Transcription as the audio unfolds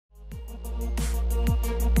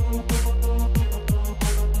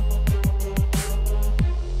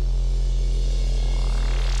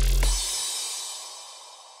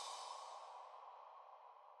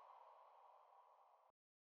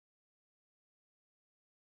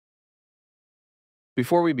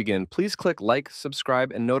Before we begin, please click like,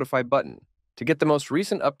 subscribe, and notify button to get the most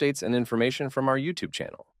recent updates and information from our YouTube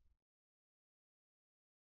channel.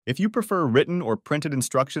 If you prefer written or printed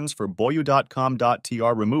instructions for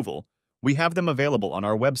boyu.com.tr removal, we have them available on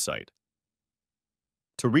our website.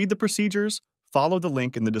 To read the procedures, follow the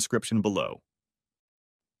link in the description below.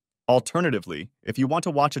 Alternatively, if you want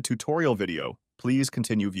to watch a tutorial video, please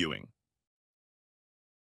continue viewing.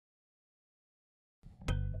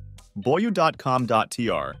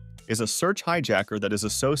 Boyu.com.tr is a search hijacker that is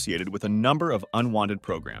associated with a number of unwanted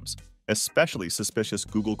programs, especially suspicious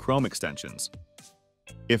Google Chrome extensions.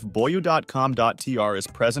 If boyu.com.tr is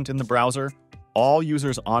present in the browser, all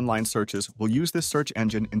users' online searches will use this search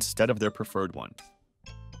engine instead of their preferred one.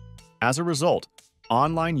 As a result,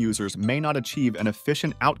 online users may not achieve an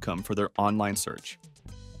efficient outcome for their online search.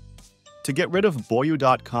 To get rid of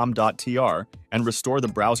boyu.com.tr and restore the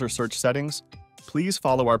browser search settings, please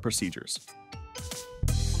follow our procedures.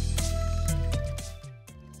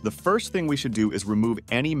 The first thing we should do is remove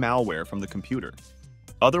any malware from the computer.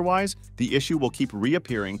 Otherwise, the issue will keep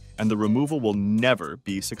reappearing and the removal will never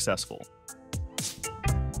be successful.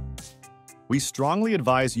 We strongly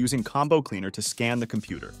advise using AdwCleaner to scan the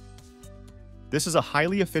computer. This is a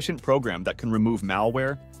highly efficient program that can remove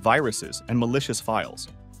malware, viruses, and malicious files.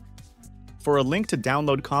 For a link to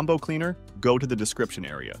download AdwCleaner, go to the description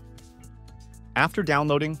area. After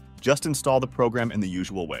downloading, just install the program in the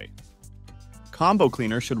usual way.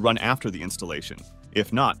 AdwCleaner should run after the installation.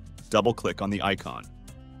 If not, double-click on the icon.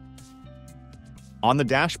 On the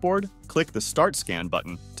dashboard, click the Start Scan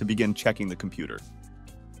button to begin checking the computer.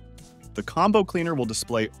 The AdwCleaner will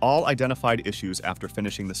display all identified issues after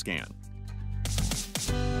finishing the scan.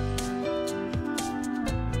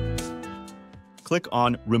 Click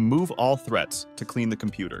on Remove All Threats to clean the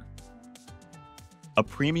computer. A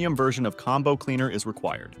premium version of AdwCleaner is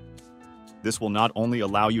required. This will not only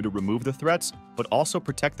allow you to remove the threats, but also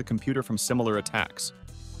protect the computer from similar attacks.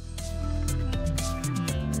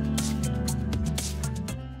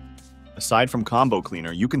 Aside from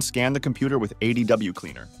AdwCleaner, you can scan the computer with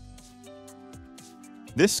AdwCleaner.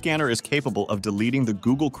 This scanner is capable of deleting the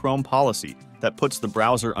Google Chrome policy that puts the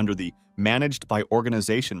browser under the Managed by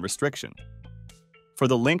Organization restriction. For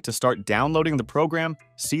the link to start downloading the program,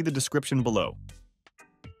 see the description below.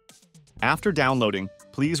 After downloading,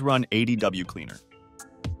 please run AdwCleaner.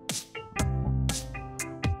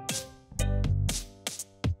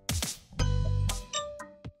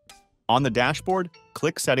 On the dashboard,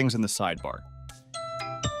 click Settings in the sidebar.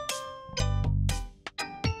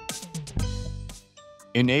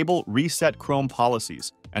 Enable Reset Chrome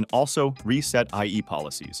Policies and also Reset IE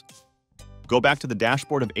Policies. Go back to the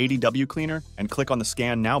dashboard of AdwCleaner and click on the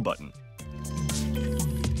Scan Now button.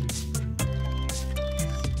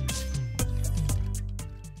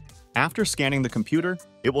 After scanning the computer,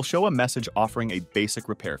 it will show a message offering a basic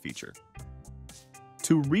repair feature.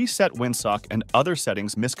 To reset WinSock and other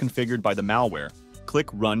settings misconfigured by the malware, click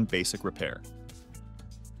Run Basic Repair.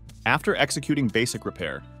 After executing Basic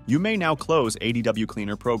Repair, you may now close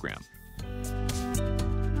AdwCleaner program.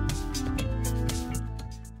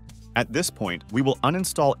 At this point, we will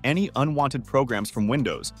uninstall any unwanted programs from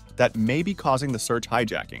Windows that may be causing the search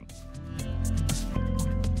hijacking.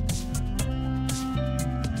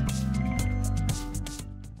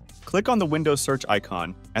 Click on the Windows search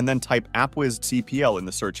icon and then type AppWizCPL in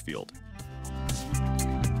the search field.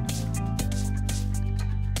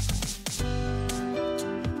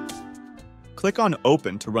 Click on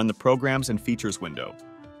Open to run the Programs and Features window.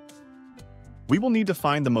 We will need to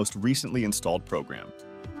find the most recently installed program.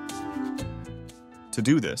 To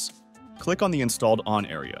do this, click on the Installed On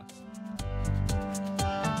area.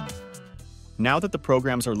 Now that the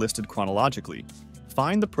programs are listed chronologically,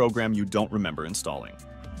 find the program you don't remember installing.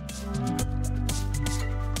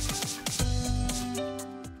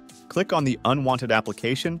 Click on the unwanted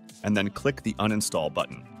application and then click the Uninstall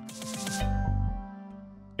button.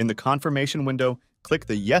 In the confirmation window, click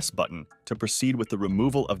the Yes button to proceed with the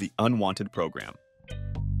removal of the unwanted program.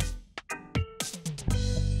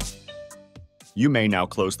 You may now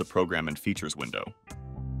close the Program and Features window.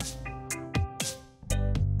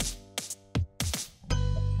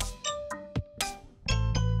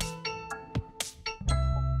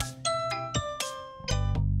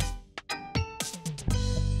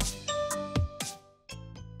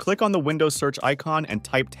 Click on the Windows search icon and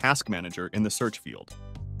type Task Manager in the search field.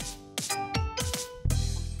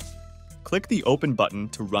 Click the Open button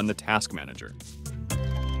to run the Task Manager.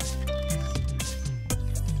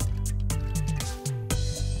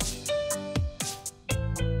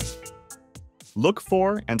 Look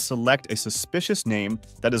for and select a suspicious name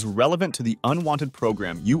that is relevant to the unwanted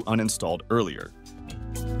program you uninstalled earlier.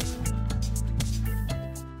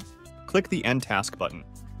 click the End Task button.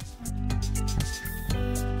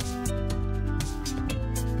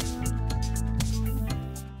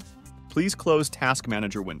 Please close Task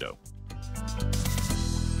Manager window.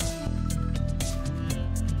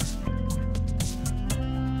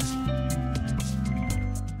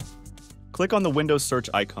 Click on the Windows search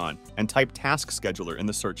icon and type Task Scheduler in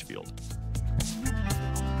the search field.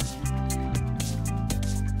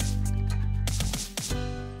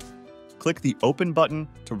 Click the Open button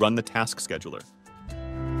to run the Task Scheduler.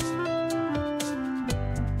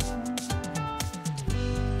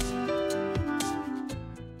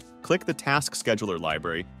 Click the Task Scheduler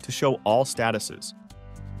library to show all statuses.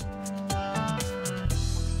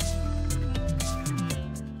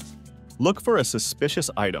 Look for a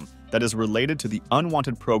suspicious item that is related to the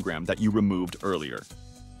unwanted program that you removed earlier.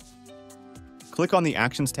 Click on the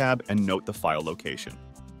Actions tab and note the file location.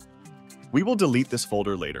 We will delete this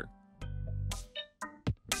folder later.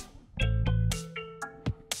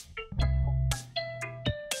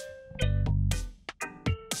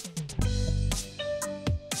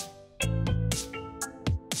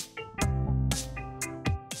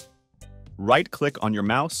 Right-click on your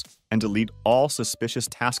mouse and delete all suspicious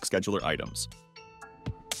Task Scheduler items.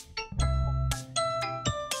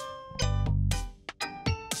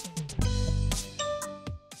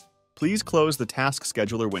 Please close the Task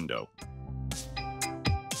Scheduler window.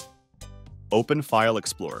 Open File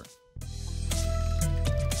Explorer.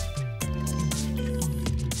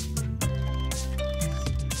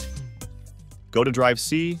 Go to Drive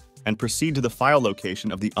C and proceed to the file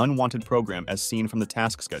location of the unwanted program as seen from the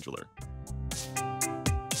Task Scheduler.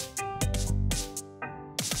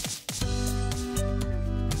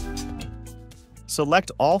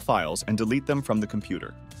 Select all files and delete them from the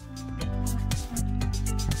computer.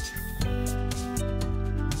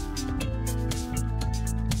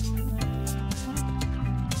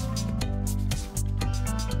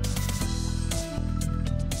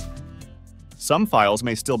 Some files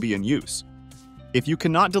may still be in use. If you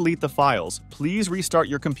cannot delete the files, please restart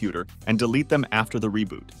your computer and delete them after the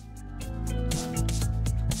reboot.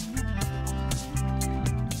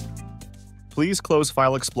 Please close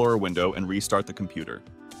File Explorer window and restart the computer.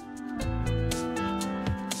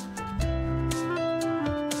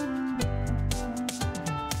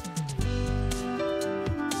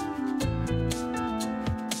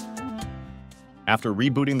 After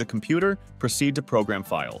rebooting the computer, proceed to Program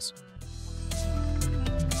Files.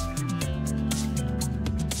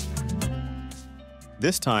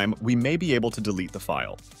 This time, we may be able to delete the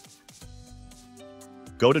file.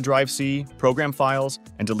 Go to Drive C, Program Files,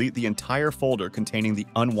 and delete the entire folder containing the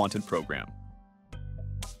unwanted program.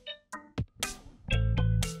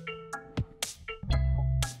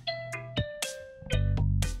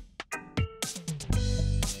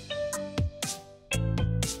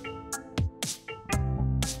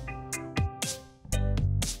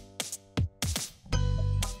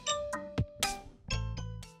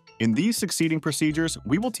 In these succeeding procedures,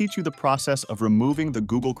 we will teach you the process of removing the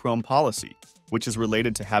Google Chrome policy, which is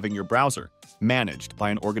related to having your browser managed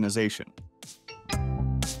by an organization.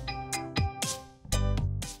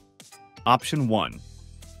 Option 1.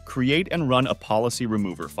 Create and run a policy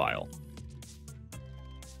remover file.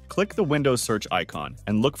 Click the Windows search icon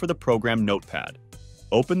and look for the program Notepad.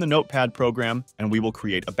 Open the Notepad program and we will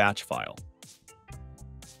create a batch file.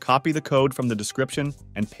 Copy the code from the description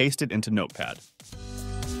and paste it into Notepad.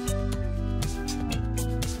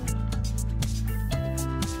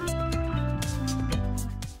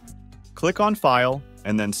 Click on File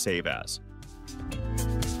and then Save As.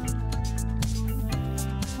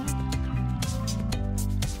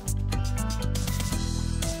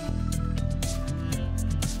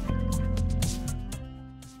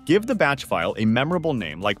 Give the batch file a memorable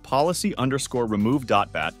name like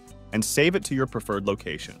policy_remove.bat and save it to your preferred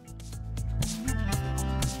location.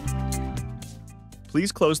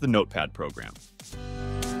 Please close the Notepad program.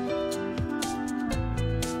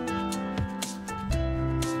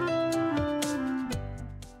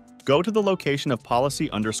 Go to the location of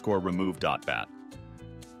policy_remove.bat.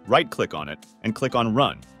 Right-click on it and click on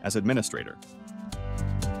Run as administrator.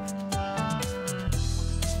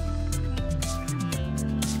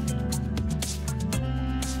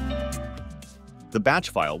 The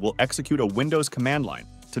batch file will execute a Windows command line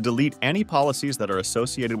to delete any policies that are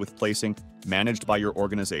associated with placing Managed by your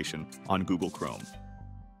organization on Google Chrome.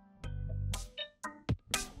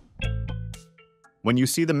 When you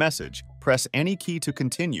see the message, press any key to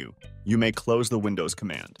continue. You may close the Windows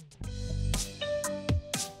command.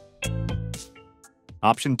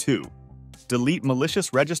 Option 2. Delete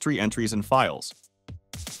malicious registry entries and files.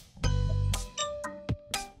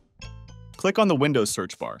 Click on the Windows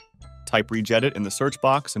search bar. Type regedit in the search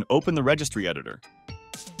box and open the registry editor.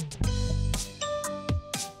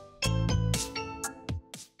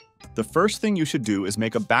 The first thing you should do is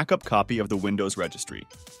make a backup copy of the Windows registry.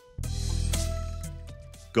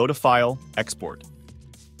 Go to File, Export.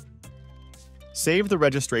 Save the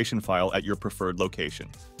registration file at your preferred location.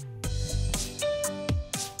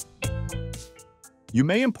 You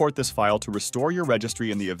may import this file to restore your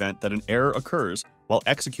registry in the event that an error occurs while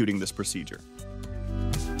executing this procedure.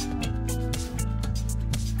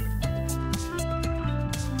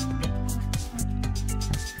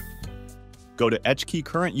 Go to HKey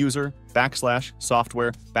current user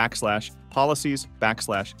 /software /policies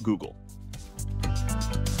 /Google.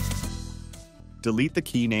 Delete the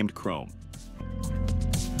key named Chrome.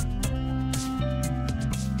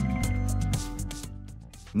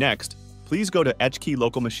 Next, please go to HKey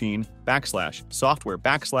local machine /software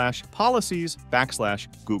 /policies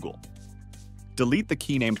 /Google. Delete the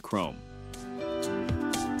key named Chrome.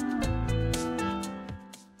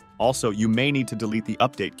 Also, you may need to delete the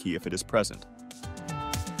update key if it is present.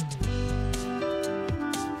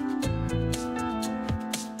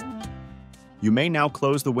 You may now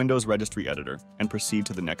close the Windows Registry Editor and proceed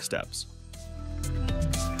to the next steps.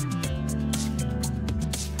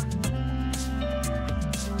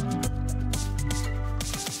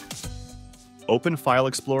 Open File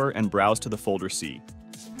Explorer and browse to the folder C.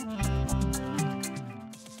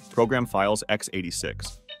 Program Files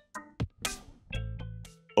x86.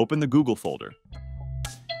 Open the Google folder.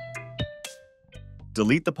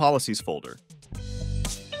 Delete the Policies folder.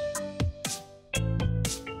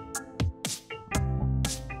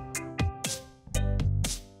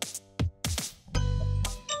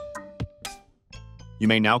 You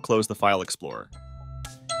may now close the File Explorer.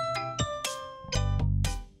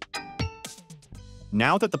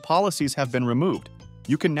 Now that the policies have been removed,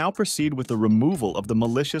 you can now proceed with the removal of the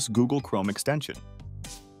malicious Google Chrome extension.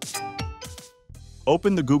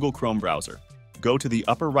 Open the Google Chrome browser. Go to the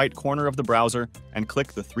upper right corner of the browser and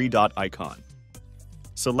click the three-dot icon.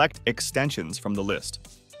 Select Extensions from the list.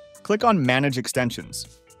 Click on Manage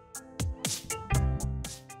Extensions.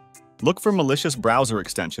 Look for Malicious Browser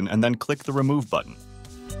Extension and then click the Remove button.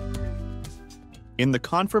 In the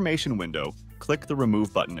confirmation window, click the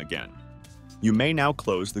Remove button again. You may now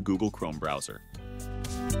close the Google Chrome browser.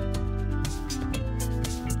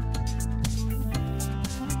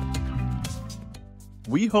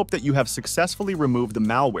 We hope that you have successfully removed the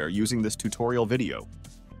malware using this tutorial video.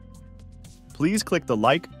 Please click the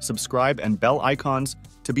like, subscribe, and bell icons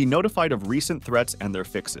to be notified of recent threats and their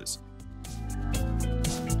fixes.